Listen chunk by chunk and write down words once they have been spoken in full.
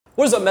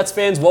What is up, Mets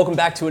fans? Welcome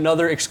back to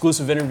another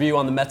exclusive interview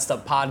on the Mets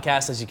Stuff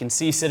podcast. As you can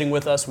see, sitting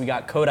with us, we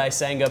got Kodai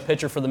Senga,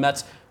 pitcher for the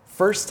Mets.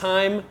 First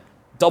time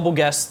double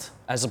guest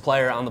as a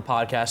player on the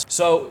podcast.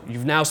 So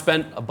you've now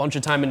spent a bunch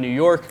of time in New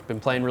York, been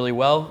playing really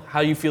well.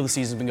 How do you feel the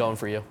season's been going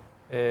for you?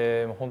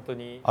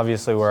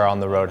 Obviously, we're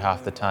on the road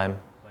half the time,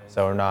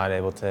 so we're not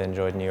able to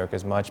enjoy New York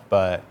as much,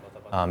 but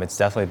it's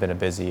definitely been a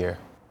busy year.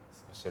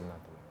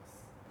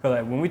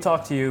 When we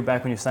talked to you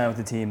back when you signed with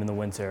the team in the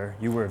winter,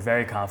 you were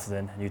very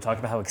confident, and you talked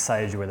about how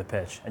excited you were to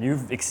pitch. And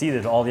you've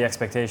exceeded all the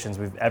expectations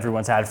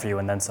everyone's had for you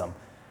and then some.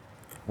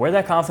 Where did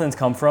that confidence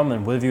come from,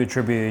 and what have you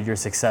attributed your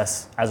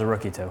success as a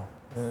rookie to?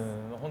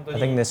 I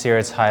think this year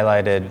it's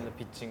highlighted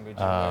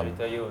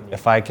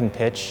if I can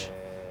pitch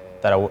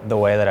the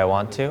way that I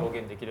want to,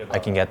 I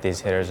can get these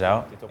hitters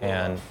out.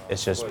 And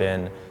it's just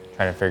been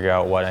trying to figure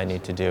out what I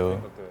need to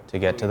do to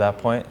get to that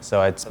point.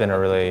 So it's been a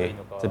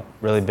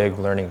really big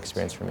learning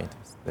experience for me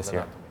this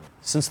year.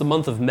 Since the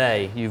month of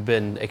May, you've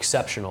been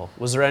exceptional.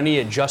 Was there any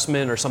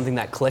adjustment or something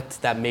that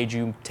clicked that made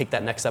you take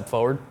that next step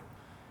forward?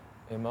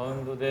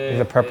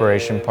 The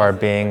preparation part,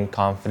 being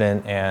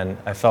confident, and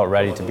I felt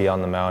ready to be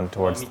on the mound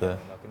towards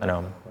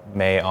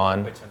May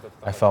on.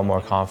 I felt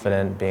more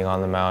confident being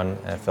on the mound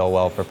and I felt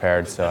well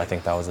prepared, so I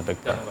think that was a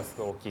big part.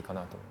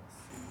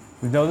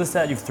 We've noticed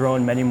that you've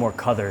thrown many more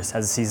cutters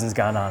as the season's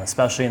gone on,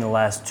 especially in the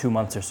last 2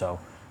 months or so.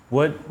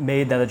 What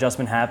made that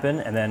adjustment happen,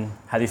 and then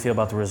how do you feel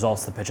about the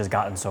results the pitch has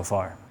gotten so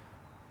far?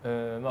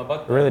 It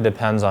really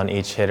depends on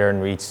each hitter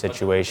and each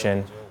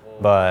situation,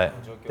 but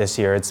this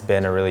year it's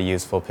been a really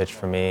useful pitch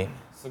for me,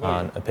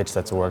 on a pitch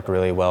that's worked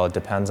really well. It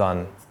depends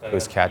on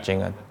who's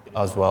catching it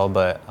as well,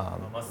 but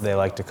they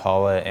like to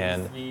call it,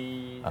 and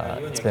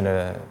it's been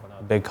a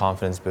big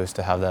confidence boost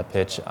to have that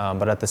pitch.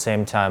 But at the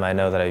same time, I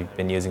know that I've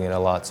been using it a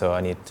lot, so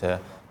I need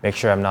to make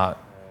sure I'm not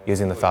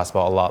using the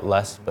fastball a lot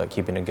less, but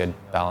keeping a good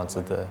balance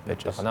with the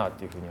pitches.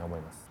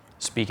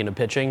 Speaking of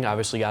pitching,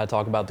 obviously got to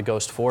talk about the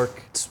Ghost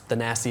Fork. It's the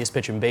nastiest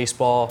pitch in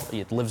baseball.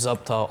 It lives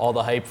up to all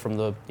the hype from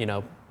the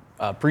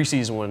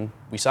preseason when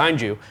we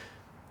signed you.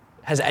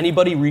 Has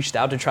anybody reached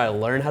out to try to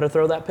learn how to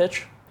throw that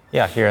pitch?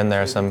 Yeah, here and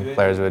there, some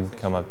players would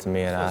come up to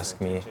me and ask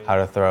me how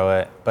to throw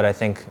it. But I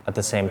think at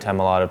the same time,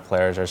 a lot of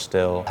players are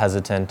still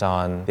hesitant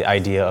on the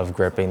idea of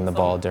gripping the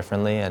ball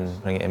differently and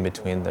putting it in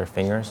between their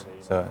fingers.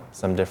 So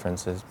some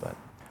differences, but.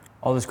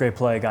 All this great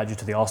play got you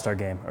to the All-Star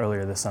game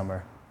earlier this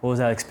summer. What was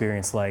that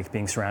experience like,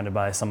 being surrounded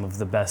by some of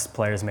the best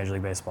players in Major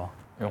League Baseball?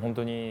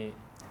 It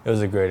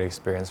was a great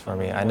experience for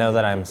me. I know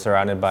that I'm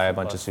surrounded by a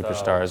bunch of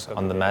superstars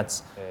on the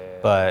Mets,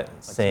 but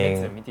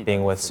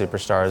being with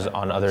superstars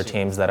on other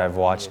teams that I've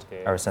watched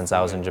ever since I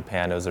was in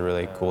Japan, it was a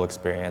really cool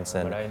experience.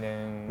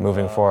 And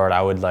moving forward,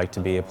 I would like to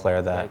be a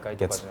player that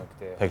gets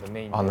picked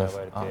on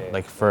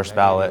the first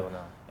ballot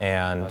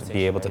and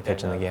be able to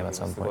pitch in the game at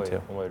some point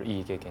too.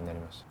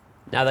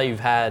 Now that you've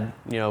had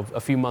a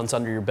few months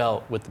under your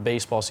belt with the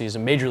baseball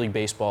season, Major League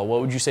Baseball,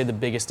 what would you say the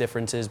biggest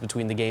difference is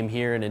between the game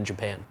here and in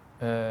Japan?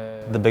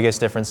 The biggest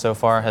difference so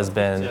far has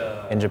been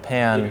in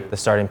Japan, the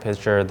starting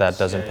pitcher that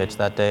doesn't pitch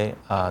that day,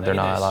 they're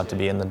not allowed to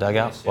be in the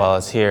dugout. While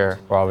as here,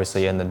 we're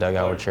obviously in the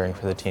dugout, we're cheering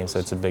for the team, so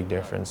it's a big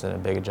difference and a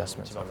big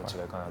adjustment so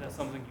far.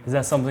 Is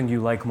that something you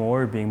like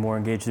more, being more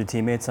engaged with your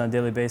teammates on a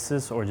daily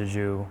basis, or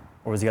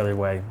was the other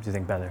way, do you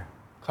think, better?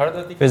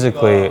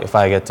 Physically, if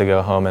I get to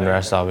go home and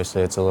rest,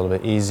 obviously it's a little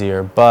bit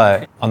easier.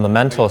 But on the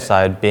mental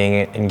side,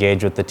 being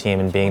engaged with the team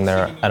and being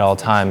there at all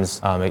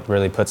times, it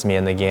really puts me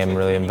in the game,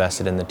 really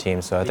invested in the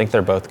team. So I think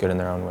they're both good in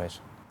their own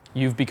ways.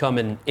 You've become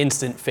an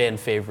instant fan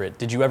favorite.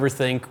 Did you ever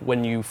think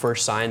when you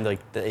first signed that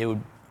it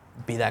would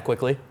be that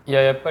quickly?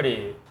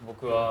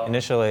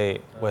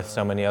 Initially, with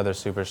so many other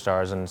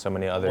superstars and so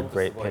many other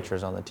great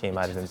pitchers on the team,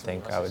 I didn't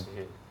think I would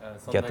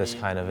get this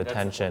kind of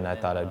attention. I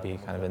thought I'd be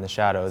kind of in the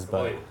shadows,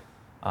 but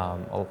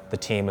the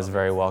team was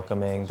very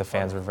welcoming, the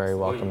fans were very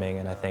welcoming,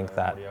 and I think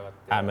that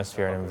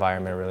atmosphere and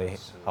environment really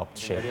helped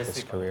shape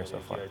this career so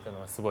far.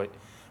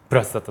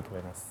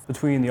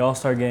 Between the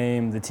All-Star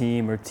game, the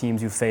team, or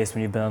teams you've faced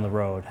when you've been on the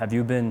road, have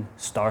you been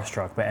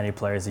starstruck by any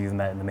players that you've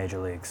met in the major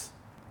leagues?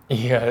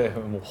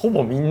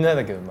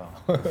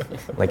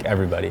 Like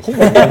everybody.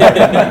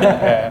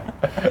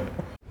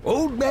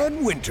 Old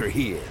Man Winter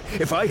here.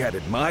 If I had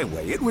it my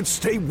way, it would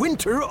stay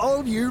winter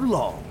all year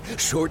long.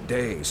 Short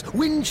days,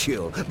 wind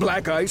chill,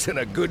 black ice, and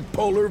a good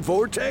polar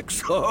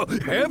vortex. Oh,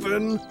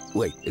 heaven!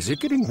 Wait, is it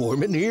getting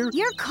warm in here?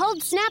 Your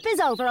cold snap is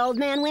over, Old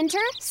Man Winter.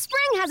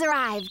 Spring has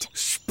arrived.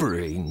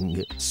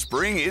 Spring.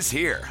 Spring is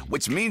here,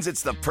 which means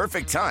it's the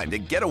perfect time to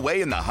get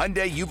away in the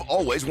Hyundai you've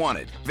always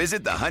wanted.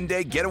 Visit the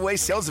Hyundai Getaway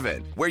Sales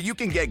Event, where you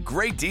can get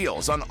great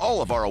deals on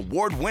all of our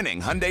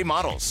award-winning Hyundai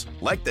models,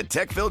 like the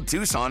tech-filled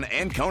Tucson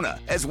and Kona,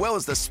 as well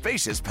as the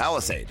spacious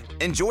Palisade.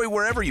 Enjoy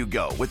wherever you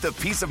go with the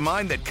peace of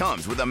mind that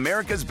comes with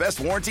America's best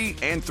warranty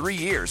and 3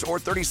 years or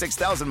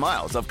 36,000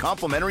 miles of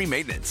complimentary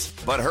maintenance.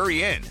 But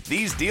hurry in,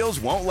 these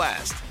deals won't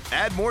last.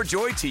 Add more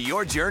joy to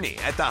your journey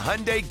at the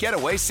Hyundai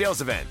Getaway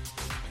Sales Event.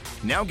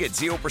 Now get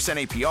 0%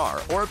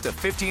 APR or up to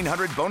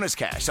 $1,500 bonus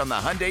cash on the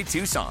Hyundai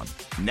Tucson.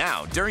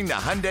 Now during the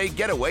Hyundai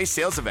Getaway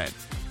Sales Event.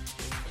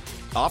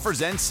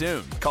 Offers end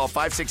soon. Call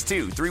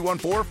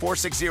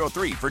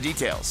 562-314-4603 for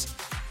details.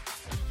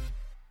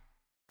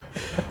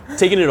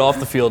 Taking it off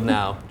the field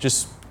now,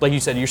 just like you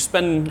said, you're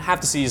spending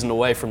half the season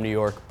away from New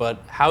York,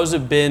 but how's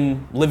it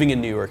been living in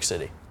New York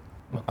City?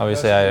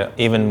 Obviously,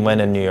 even when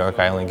in New York,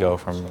 I only go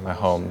from my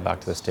home back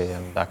to the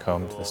stadium, back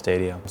home to the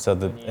stadium. So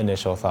the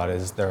initial thought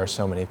is there are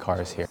so many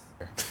cars here.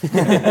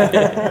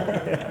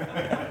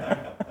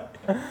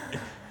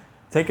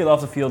 Take it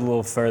off the field a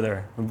little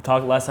further.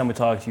 Last time we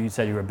talked, you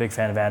said you were a big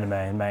fan of anime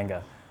and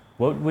manga.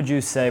 What would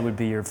you say would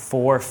be your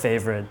 4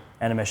 favorite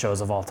anime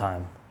shows of all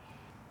time?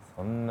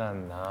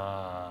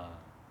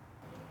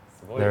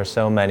 There are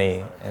so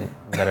many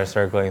that are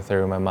circling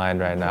through my mind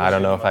right now. I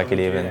don't know if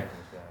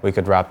we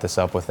could wrap this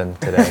up within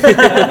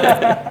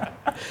today.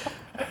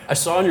 I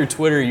saw on your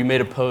Twitter you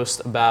made a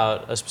post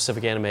about a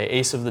specific anime,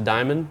 Ace of the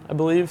Diamond, I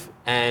believe,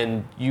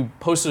 and you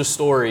posted a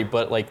story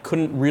but like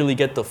couldn't really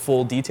get the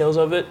full details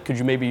of it. Could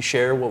you maybe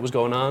share what was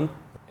going on?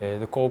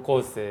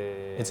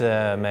 It's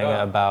a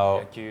manga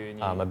about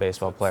a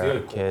baseball player,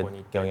 a kid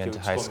going into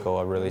high school,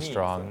 a really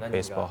strong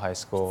baseball high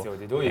school,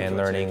 and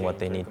learning what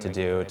they need to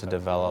do to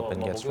develop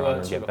and get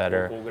stronger and get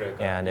better.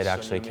 And it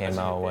actually came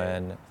out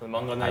when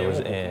I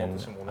was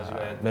in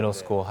middle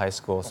school, high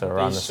school, so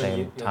around the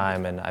same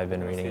time, and I've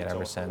been reading it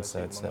ever since,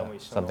 so it's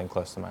something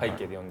close to my heart.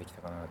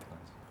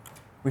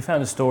 We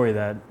found a story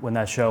that when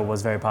that show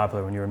was very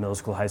popular when you were in middle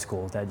school, high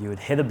school, that you would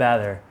hit a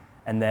batter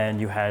and then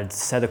you had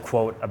said a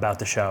quote about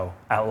the show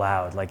out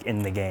loud, like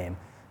in the game.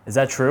 Is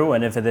that true?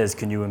 And if it is,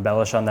 can you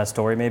embellish on that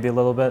story maybe a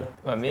little bit?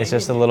 It's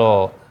just a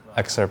little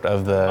excerpt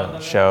of the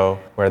show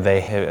where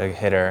they hit a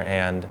hitter,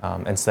 and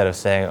instead of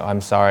saying, oh,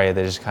 I'm sorry,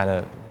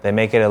 they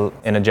make it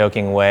in a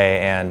joking way,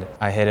 and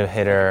I hit a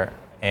hitter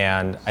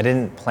and I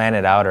didn't plan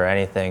it out or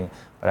anything,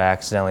 but I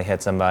accidentally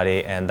hit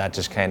somebody, and that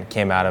just kind of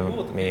came out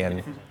of me,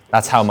 and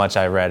that's how much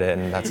I read it,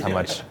 and that's how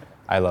much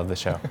I love the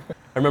show.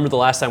 I remember the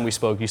last time we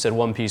spoke, you said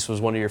One Piece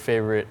was one of your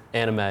favorite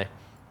anime,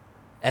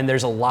 and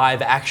there's a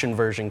live action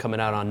version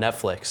coming out on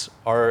Netflix.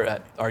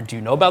 Do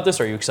you know about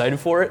this? Are you excited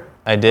for it?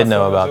 I did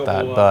know about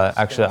that, but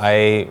actually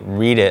I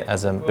read it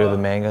through the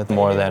manga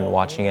more than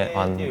watching it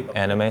on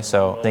anime,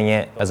 so seeing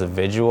it as a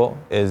visual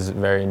is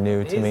very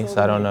new to me,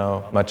 so I don't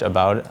know much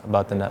about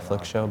the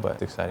Netflix show, but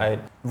it's exciting.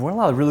 We've worn a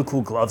lot of really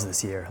cool gloves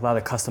this year, a lot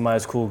of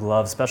customized cool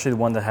gloves, especially the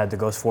one that had the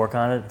Ghost Fork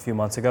on it a few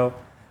months ago.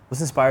 What's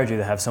inspired you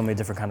to have so many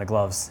different kind of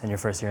gloves in your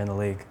first year in the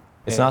league?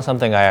 It's not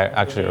something I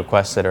actually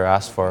requested or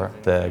asked for.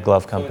 The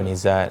glove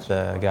companies that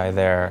the guy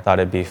there thought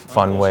it'd be a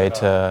fun way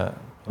to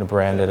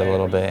brand it a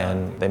little bit,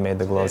 and they made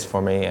the gloves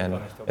for me, and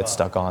it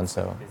stuck on,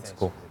 so it's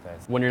cool.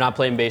 When you're not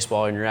playing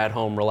baseball and you're at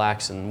home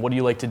relaxing, what do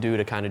you like to do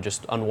to kind of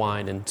just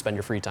unwind and spend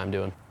your free time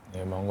doing?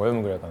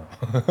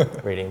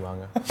 Reading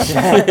manga.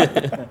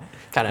 Kind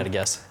of had a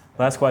guess.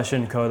 Last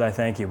question, Kodai,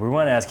 thank you. We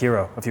want to ask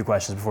Hiro a few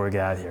questions before we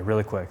get out of here,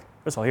 really quick.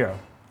 First of all, Hiro,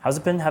 how's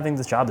it been having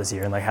this job this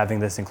year and like having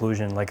this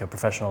inclusion like a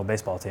professional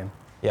baseball team?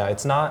 Yeah,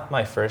 it's not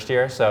my first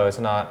year, so it's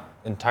not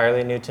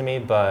entirely new to me,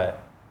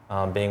 but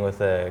being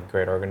with a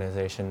great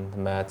organization, the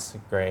Mets,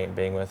 great,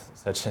 being with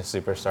such a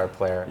superstar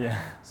player,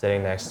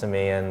 sitting next to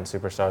me and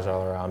superstars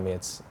all around me,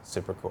 it's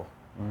super cool.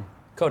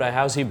 Kodai,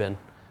 how's he been?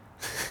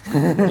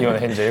 今の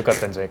返事は良かっ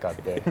たんじゃないかっ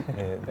て。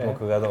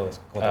僕がどうです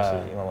か、今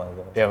年、今まで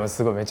どうですか。いや、もう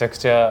すごいめちゃく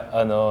ちゃ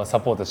サ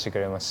ポートしてく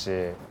れますし、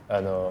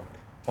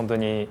本当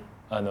に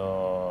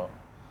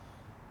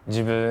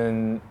自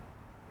分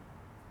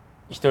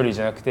一人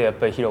じゃなくてやっ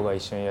ぱりヒロが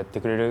一緒にやって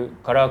くれる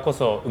からこ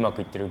そうま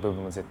くいってる部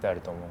分も絶対あ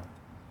ると思う。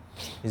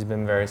He's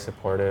been very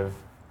supportive.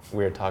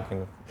 We were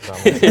talking about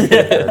っ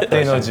て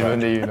いうのを自分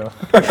で言うの。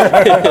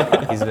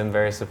He's been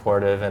very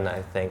supportive, and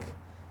I think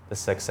the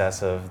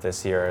success of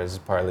this year is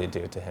partly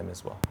due to him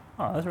as well.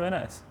 Oh, that's really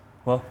nice.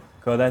 Well,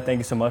 Kodai, thank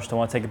you so much. Don't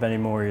want to take up any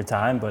more of your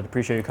time, but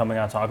appreciate you coming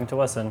out and talking to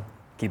us, and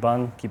keep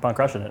on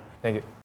crushing it. Thank you.